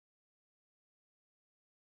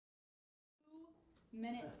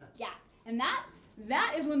minute gap. And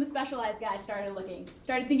that is when the Specialized guys started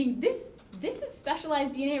thinking, this is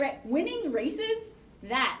Specialized DNA, right? Winning races,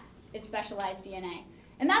 that is Specialized DNA.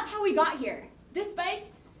 And that's how we got here. This bike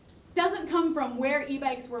doesn't come from where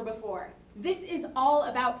e-bikes were before. This is all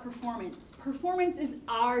about performance. Performance is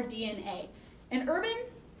our DNA. And urban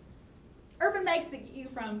bikes that get you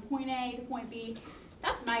from point A to point B,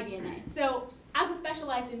 that's my DNA. So as a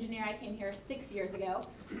Specialized engineer, I came here 6 years ago.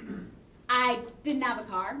 I didn't have a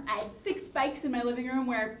car. I had 6 bikes in my living room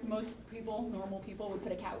where most people, normal people, would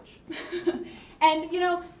put a couch. And you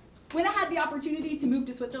know, when I had the opportunity to move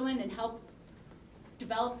to Switzerland and help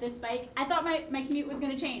develop this bike, I thought my commute was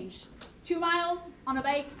going to change. 2 miles on a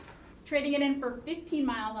bike, trading it in for 15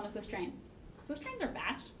 miles on a Swiss train. Swiss trains are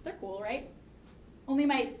fast. They're cool, right? Only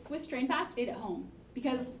my Swiss train pass stayed at home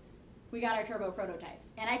because we got our turbo prototypes.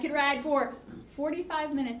 And I could ride for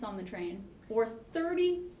 45 minutes on the train or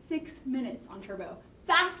 36 minutes on turbo.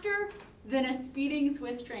 Faster than a speeding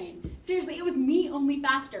Swiss train. Seriously, it was me only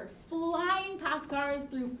faster. Flying past cars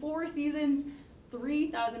through 4 seasons,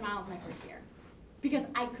 3,000 miles my first year. Because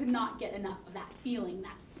I could not get enough of that feeling,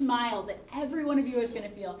 that smile that every one of you is going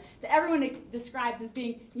to feel, that everyone describes as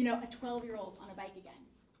being, you know, a 12-year-old on a bike again.